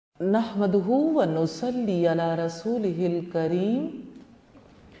नहमदुहु व नुसल्ली अला रसूलिहिल करीम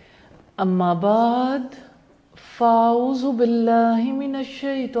अम्मा बाद फ़ाऊज़ु बिल्लाहि मिनश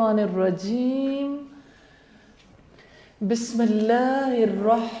शैतानिर रजीम बिस्मिल्लाहिर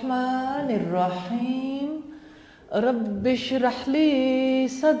रहमानिर रहीम रब्बिश्रह ली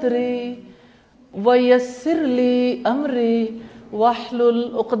सदरी व यस्सिर ली अमरी वहलुल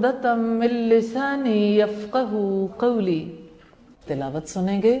उक़दतम मिन लिसानी यफ़क़हू क़ौली। तिलावत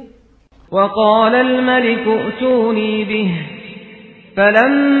सुनेंगे। वक़ाल अल-मलिक उतूनी बिह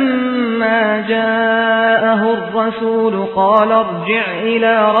फलम्मा जाअहु ar-रसूल क़ाल अर्जिअ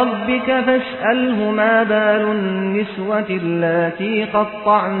इला रब्बिक फ़स्अलहु मा बालु निस्वति अल्लाती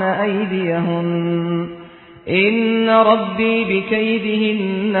क़त्तअन अयदियहुन्न इन्न रब्बी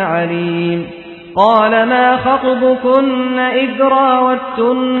बिकैदिहिन्न अलीम। قال ما خطبكن إذ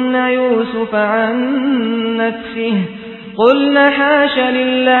راوتن يوسف عن نفسه قلنا حاش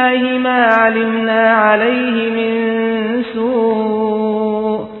لله ما علمنا عليه من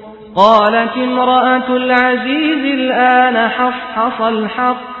سوء قالت امرأة العزيز الآن حصحص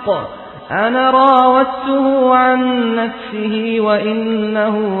الحق أنا راودته عن نفسه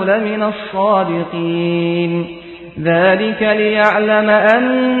وإنه لمن الصادقين ذلك ليعلم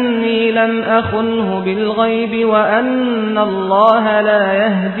أني لم أخنه بالغيب وأن الله لا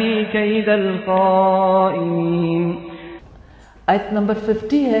يهدي كيد الخائنين۔ آیت نمبر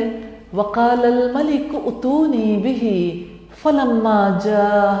 50 ہے وقال الملك اتوني به فلما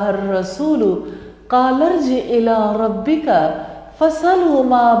جاء الرسول قال ارجع إلى ربك فاسأله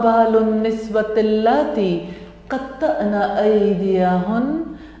ما بال النسوة اللاتي قطعن أيديهن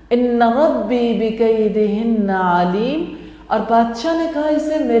ان ربی بکیدہن علیم۔ اور بادشاہ نے کہا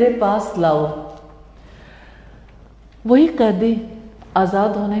اسے میرے پاس لاؤ۔ وہی قیدی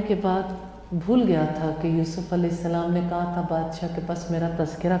آزاد ہونے کے بعد بھول گیا تھا کہ یوسف علیہ السلام نے کہا تھا بادشاہ کے پاس میرا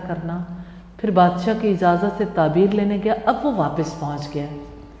تذکرہ کرنا، پھر بادشاہ کی اجازت سے تعبیر لینے گیا۔ اب وہ واپس پہنچ گیا،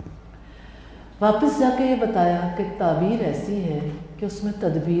 واپس جا کے یہ بتایا کہ تعبیر ایسی ہے کہ اس میں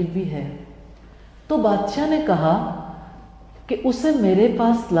تدبیر بھی ہے۔ تو بادشاہ نے کہا کہ اسے میرے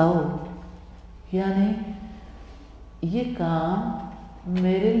پاس لاؤ، یعنی یہ کام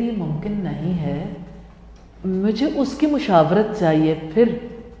میرے لیے ممکن نہیں ہے، مجھے اس کی مشاورت چاہیے۔ پھر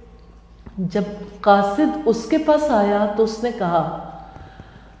جب قاصد اس کے پاس آیا تو اس نے کہا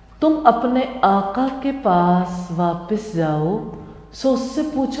تم اپنے آقا کے پاس واپس جاؤ، سو اس سے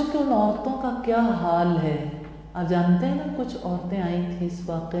پوچھو کہ ان عورتوں کا کیا حال ہے۔ آپ جانتے ہیں نا کچھ عورتیں آئی تھیں اس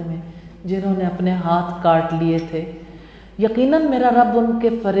واقعے میں جنہوں نے اپنے ہاتھ کاٹ لیے تھے۔ یقیناً میرا رب ان کے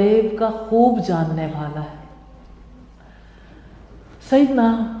فریب کا خوب جاننے والا ہے۔ سیدنا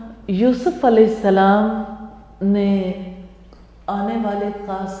یوسف علیہ السلام نے آنے والے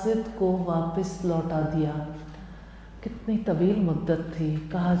قاصد کو واپس لوٹا دیا۔ کتنی طویل مدت تھی،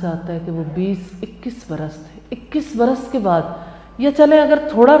 کہا جاتا ہے کہ وہ 21 برس تھے۔ 21 برس کے بعد یا چلے اگر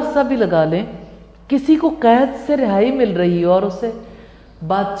تھوڑا عرصہ بھی لگا لیں، کسی کو قید سے رہائی مل رہی ہو اور اسے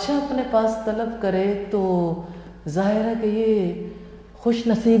بادشاہ اپنے پاس طلب کرے تو ظاہر ہے کہ یہ خوش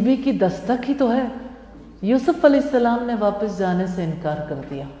نصیبی کی دستک ہی تو ہے۔ یوسف علیہ السلام نے واپس جانے سے انکار کر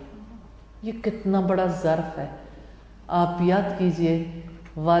دیا۔ یہ کتنا بڑا ظرف ہے۔ آپ یاد کیجئے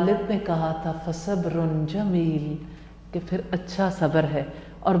والد نے کہا تھا فصبر جمیل کہ پھر اچھا صبر ہے،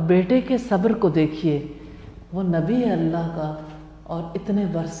 اور بیٹے کے صبر کو دیکھیے، وہ نبی ہے اللہ کا اور اتنے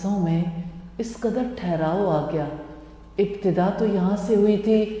برسوں میں اس قدر ٹھہراؤ آ گیا۔ ابتدا تو یہاں سے ہوئی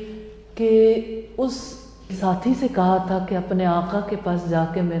تھی کہ اس ساتھی سے کہا تھا کہ اپنے آقا کے پاس جا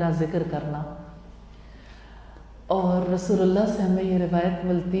کے میرا ذکر کرنا، اور رسول اللہ سے ہمیں یہ روایت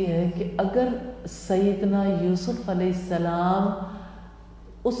ملتی ہے کہ اگر سیدنا یوسف علیہ السلام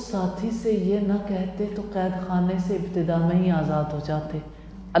اس ساتھی سے یہ نہ کہتے تو قید خانے سے ابتدا میں ہی آزاد ہو جاتے۔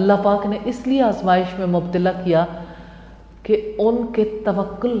 اللہ پاک نے اس لیے آزمائش میں مبتلا کیا کہ ان کے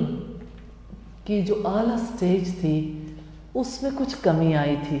توکل کی جو اعلیٰ سٹیج تھی اس میں کچھ کمی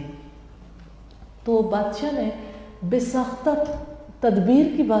آئی تھی۔ تو بادشاہ نے بے ساختہ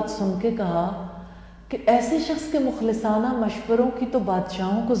تدبیر کی بات سن کے کہا کہ ایسے شخص کے مخلصانہ مشوروں کی تو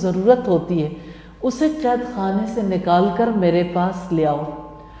بادشاہوں کو ضرورت ہوتی ہے، اسے قید خانے سے نکال کر میرے پاس لے آؤ۔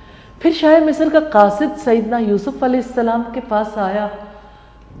 پھر شاہ مصر کا قاصد سیدنا یوسف علیہ السلام کے پاس آیا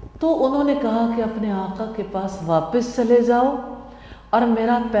تو انہوں نے کہا کہ اپنے آقا کے پاس واپس چلے جاؤ اور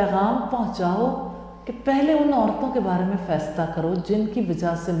میرا پیغام پہنچاؤ کہ پہلے ان عورتوں کے بارے میں فیصلہ کرو جن کی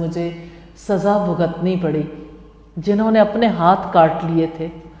وجہ سے مجھے سزا بھگتنی پڑی، جنہوں نے اپنے ہاتھ کاٹ لیے تھے۔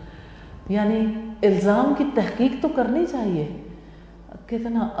 یعنی الزام کی تحقیق تو کرنی چاہیے۔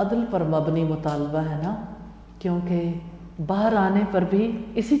 کتنا عدل پر مبنی مطالبہ ہے نا، کیونکہ باہر آنے پر بھی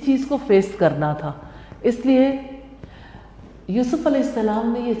اسی چیز کو فیس کرنا تھا۔ اس لیے یوسف علیہ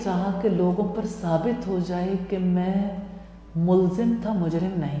السلام نے یہ چاہا کہ لوگوں پر ثابت ہو جائے کہ میں ملزم تھا،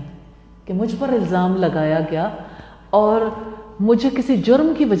 مجرم نہیں، کہ مجھ پر الزام لگایا گیا اور مجھے کسی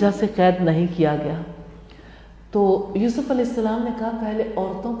جرم کی وجہ سے قید نہیں کیا گیا۔ تو یوسف علیہ السلام نے کہا پہلے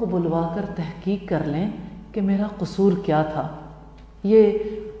عورتوں کو بلوا کر تحقیق کر لیں کہ میرا قصور کیا تھا۔ یہ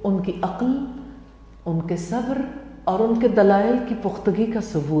ان کی عقل، ان کے صبر اور ان کے دلائل کی پختگی کا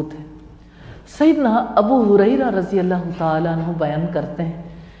ثبوت ہے۔ سیدنا ابو ہریرہ رضی اللہ تعالیٰ عنہ بیان کرتے ہیں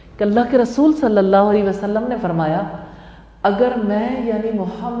کہ اللہ کے رسول صلی اللہ علیہ وسلم نے فرمایا، اگر میں یعنی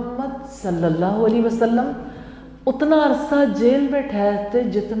محمد صلی اللہ علیہ وسلم اتنا عرصہ جیل میں ٹھہرتے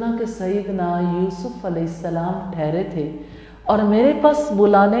جتنا کہ سیدنا یوسف علیہ السلام ٹھہرے تھے، اور میرے پاس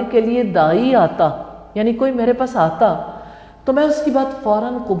بلانے کے لیے داعی آتا، یعنی کوئی میرے پاس آتا، تو میں اس کی بات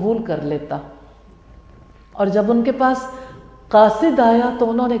فوراً قبول کر لیتا۔ اور جب ان کے پاس قاصد آیا تو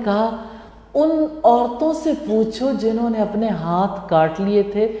انہوں نے کہا ان عورتوں سے پوچھو جنہوں نے اپنے ہاتھ کاٹ لیے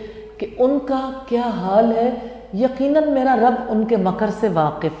تھے کہ ان کا کیا حال ہے، یقیناً میرا رب ان کے مکر سے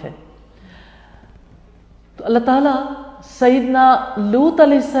واقف ہے۔ تو اللہ تعالیٰ سیدنا لوط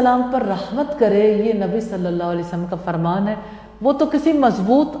علیہ السلام پر رحمت کرے، یہ نبی صلی اللہ علیہ وسلم کا فرمان ہے۔ وہ تو کسی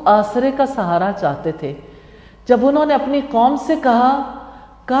مضبوط آسرے کا سہارا چاہتے تھے۔ جب انہوں نے اپنی قوم سے کہا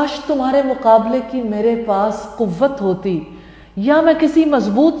کاش تمہارے مقابلے کی میرے پاس قوت ہوتی یا میں کسی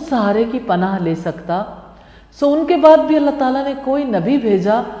مضبوط سہارے کی پناہ لے سکتا، سو ان کے بعد بھی اللہ تعالیٰ نے کوئی نبی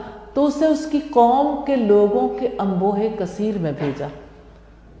بھیجا تو اسے اس کی قوم کے لوگوں کے انبوہ کثیر میں بھیجا۔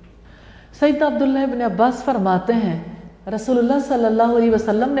 سیدنا عبداللہ ابن عباس فرماتے ہیں رسول اللہ صلی اللہ علیہ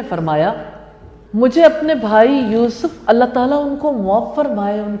وسلم نے فرمایا، مجھے اپنے بھائی یوسف اللہ تعالیٰ ان کو معاف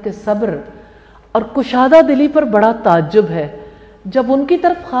فرمائے، ان کے صبر اور کشادہ دلی پر بڑا تعجب ہے۔ جب ان کی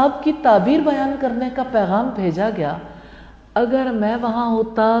طرف خواب کی تعبیر بیان کرنے کا پیغام بھیجا گیا، اگر میں وہاں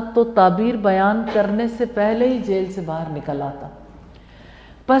ہوتا تو تعبیر بیان کرنے سے پہلے ہی جیل سے باہر نکل آتا۔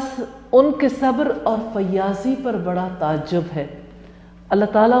 بس ان کے صبر اور فیاضی پر بڑا تعجب ہے۔ اللہ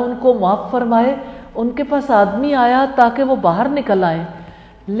تعالیٰ ان کو معاف فرمائے، ان کے پاس آدمی آیا تاکہ وہ باہر نکل آئیں،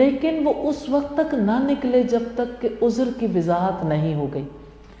 لیکن وہ اس وقت تک نہ نکلے جب تک کہ عذر کی وضاحت نہیں ہو گئی۔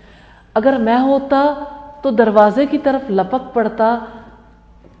 اگر میں ہوتا تو دروازے کی طرف لپک پڑتا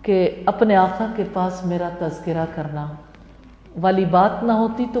کہ اپنے آقا کے پاس میرا تذکرہ کرنا والی بات نہ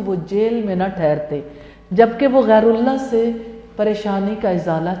ہوتی تو وہ جیل میں نہ ٹھہرتے، جبکہ وہ غیر اللہ سے پریشانی کا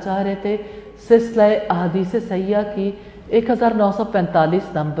ازالہ چاہ رہے تھے۔ سلسلہ احادیث صحیحہ کی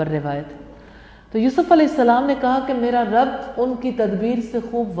 1945 نمبر روایت۔ تو یوسف علیہ السلام نے کہا کہ میرا رب ان کی تدبیر سے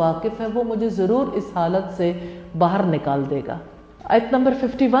خوب واقف ہے، وہ مجھے ضرور اس حالت سے باہر نکال دے گا۔ آیت نمبر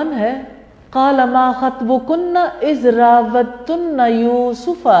 51 ہے، قال ما خطبكن اذ راوتن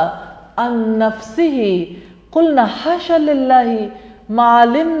یوسف عن نفسه قلنا حاشا لله ما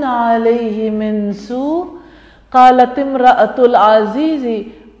علمنا عليه من سوء قالت امرأة العزيز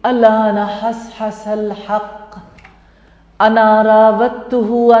الآن حسحس الحق انا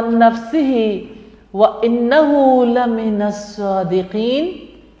راودته عن نفسه وانه لمن الصادقين۔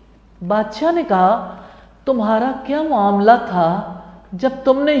 بادشاہ نے کہا تمہارا کیا معاملہ تھا جب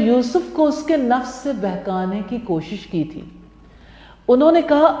تم نے یوسف کو اس کے نفس سے بہکانے کی کوشش کی تھی؟ انہوں نے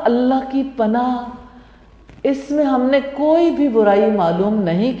کہا اللہ کی پناہ، اس میں ہم نے کوئی بھی برائی معلوم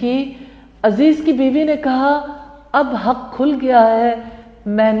نہیں کی۔ عزیز کی بیوی نے کہا اب حق کھل گیا ہے،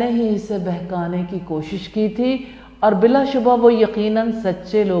 میں نے ہی اسے بہکانے کی کوشش کی تھی اور بلا شبہ وہ یقیناً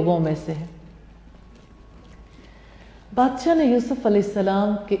سچے لوگوں میں سے ہے۔ بادشاہ نے یوسف علیہ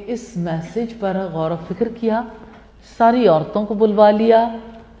السلام کے اس میسج پر غور و فکر کیا، ساری عورتوں کو بلوا لیا،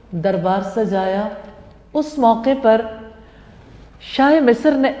 دربار سجایا۔ اس موقع پر شاہ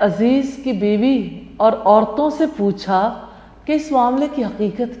مصر نے عزیز کی بیوی اور عورتوں سے پوچھا کہ اس معاملے کی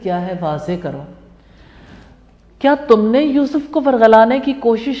حقیقت کیا ہے، واضح کرو۔ کیا تم نے یوسف کو ورغلانے کی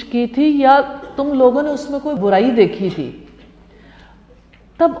کوشش کی تھی یا تم لوگوں نے اس میں کوئی برائی دیکھی تھی؟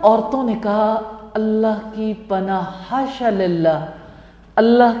 تب عورتوں نے کہا اللہ کی پناہ، حاشا للہ،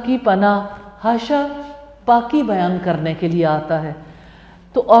 اللہ کی پناہ۔ حاشا پاکی بیان کرنے کے لیے آتا ہے۔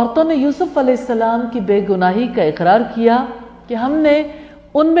 تو عورتوں نے یوسف علیہ السلام کی بے گناہی کا اقرار کیا کہ ہم نے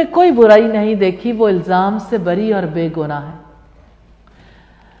ان میں کوئی برائی نہیں دیکھی، وہ الزام سے بری اور بے گناہ ہے۔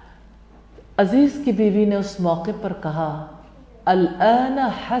 عزیز کی بیوی نے اس موقع پر کہا الآن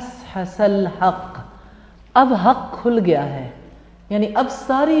حسحس الحق، اب حق کھل گیا ہے، یعنی اب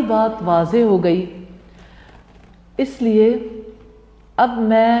ساری بات واضح ہو گئی، اس لیے اب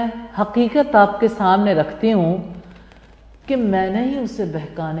میں حقیقت آپ کے سامنے رکھتی ہوں کہ میں نے ہی اسے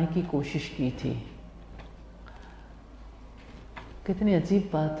بہکانے کی کوشش کی تھی۔ کتنی عجیب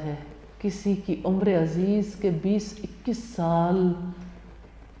بات ہے، کسی کی عمر عزیز کے 20-21 سال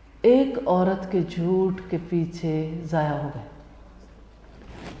ایک عورت کے جھوٹ کے پیچھے ضائع ہو گئے۔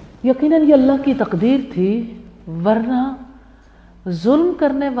 یقیناً یہ اللہ کی تقدیر تھی، ورنہ ظلم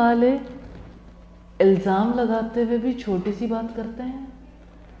کرنے والے الزام لگاتے ہوئے بھی چھوٹی سی بات کرتے ہیں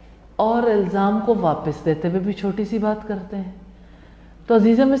اور الزام کو واپس دیتے ہوئے بھی چھوٹی سی بات کرتے ہیں۔ تو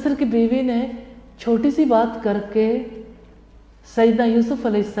عزیزہ مصر کی بیوی نے چھوٹی سی بات کر کے سیدنا یوسف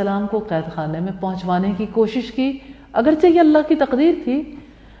علیہ السلام کو قید خانے میں پہنچوانے کی کوشش کی، اگرچہ یہ اللہ کی تقدیر تھی۔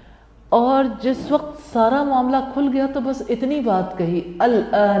 اور جس وقت سارا معاملہ کھل گیا تو بس اتنی بات کہی،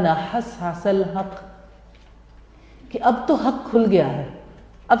 الآن حصحص الحق، کہ اب تو حق کھل گیا ہے،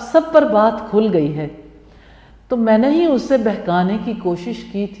 اب سب پر بات کھل گئی ہے۔ تو میں نے ہی اسے بہکانے کی کوشش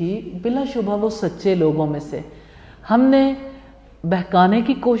کی تھی، بلا شبہ وہ سچے لوگوں میں سے۔ ہم نے بہکانے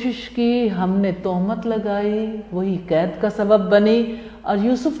کی کوشش کی، ہم نے تہمت لگائی، وہی قید کا سبب بنی، اور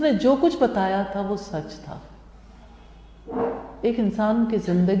یوسف نے جو کچھ بتایا تھا وہ سچ تھا۔ ایک انسان کی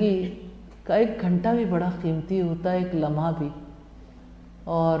زندگی کا 1 گھنٹہ بھی بڑا قیمتی ہوتا ہے، 1 لمحہ بھی،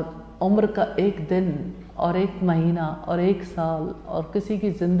 اور عمر کا 1 دن اور 1 مہینہ اور 1 سال اور کسی کی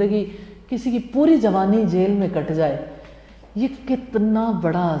زندگی، کسی کی پوری جوانی جیل میں کٹ جائے، یہ کتنا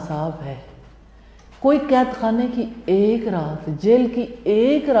بڑا عذاب ہے۔ کوئی قید خانے کی 1 رات، جیل کی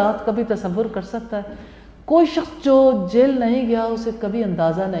 1 رات کا بھی تصور کر سکتا ہے؟ کوئی شخص جو جیل نہیں گیا اسے کبھی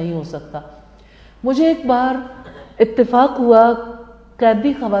اندازہ نہیں ہو سکتا۔ مجھے ایک بار اتفاق ہوا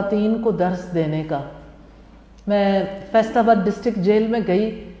قیدی خواتین کو درس دینے کا۔ میں فیصل آباد ڈسٹرکٹ جیل میں گئی،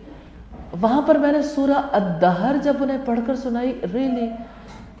 وہاں پر میں نے سورہ الدہر جب انہیں پڑھ کر سنائی، ریلی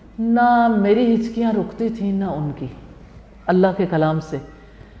نہ میری ہچکیاں رکتی تھیں نہ ان کی، اللہ کے کلام سے،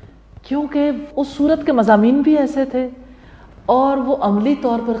 کیونکہ اس سورت کے مضامین بھی ایسے تھے اور وہ عملی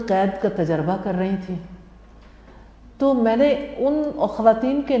طور پر قید کا تجربہ کر رہی تھیں۔ تو میں نے ان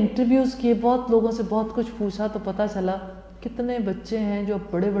خواتین کے انٹرویوز کیے، بہت لوگوں سے بہت کچھ پوچھا، تو پتہ چلا کتنے بچے ہیں جو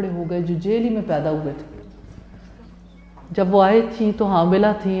بڑے بڑے ہو گئے، جو جیل ہی میں پیدا ہوئے تھے۔ جب وہ آئی تھیں تو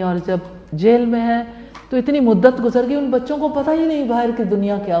حاملہ تھیں، اور جب جیل میں ہیں تو اتنی مدت گزر گئی، ان بچوں کو پتہ ہی نہیں باہر کی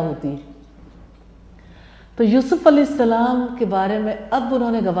دنیا کیا ہوتی ہے۔ تو یوسف علیہ السلام کے بارے میں اب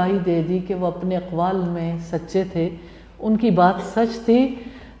انہوں نے گواہی دے دی کہ وہ اپنے اقوال میں سچے تھے، ان کی بات سچ تھی۔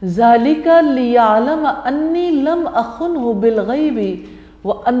 ذالک لیعلم انی لم اخنہ بالغیب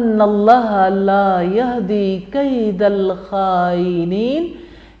وان اللہ لا یہدی کید الخائنین،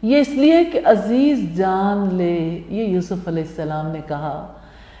 یہ اس لیے کہ عزیز جان لے، یہ یوسف علیہ السلام نے کہا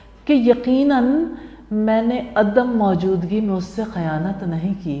کہ یقیناً میں نے عدم موجودگی میں اس سے خیانت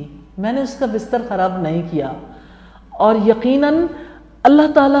نہیں کی، میں نے اس کا بستر خراب نہیں کیا، اور یقیناً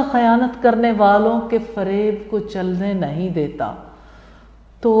اللہ تعالیٰ خیانت کرنے والوں کے فریب کو چلنے نہیں دیتا۔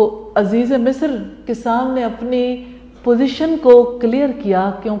 تو عزیز مصر کے سامنے اپنی پوزیشن کو کلیئر کیا،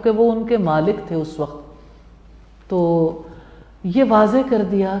 کیونکہ وہ ان کے مالک تھے اس وقت، تو یہ واضح کر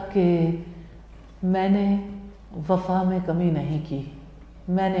دیا کہ میں نے وفا میں کمی نہیں کی،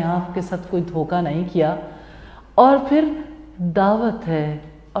 میں نے آپ کے ساتھ کوئی دھوکہ نہیں کیا۔ اور پھر دعوت ہے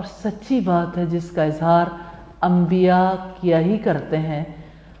اور سچی بات ہے جس کا اظہار انبیاء کیا ہی کرتے ہیں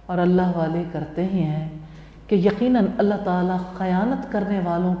اور اللہ والے کرتے ہی ہیں، کہ یقیناً اللہ تعالیٰ خیانت کرنے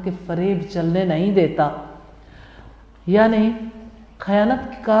والوں کے فریب چلنے نہیں دیتا، یعنی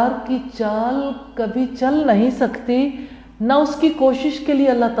خیانت کار کی چال کبھی چل نہیں سکتی، نہ اس کی کوشش کے لیے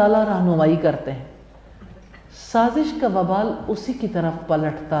اللہ تعالیٰ رہنمائی کرتے ہیں، سازش کا وبال اسی کی طرف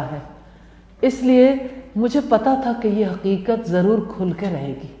پلٹتا ہے۔ اس لیے مجھے پتا تھا کہ یہ حقیقت ضرور کھل کے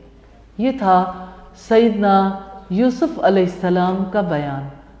رہے گی۔ یہ تھا سیدنا یوسف علیہ السلام کا بیان،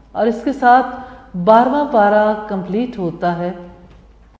 اور اس کے ساتھ 12واں پارہ کمپلیٹ ہوتا ہے۔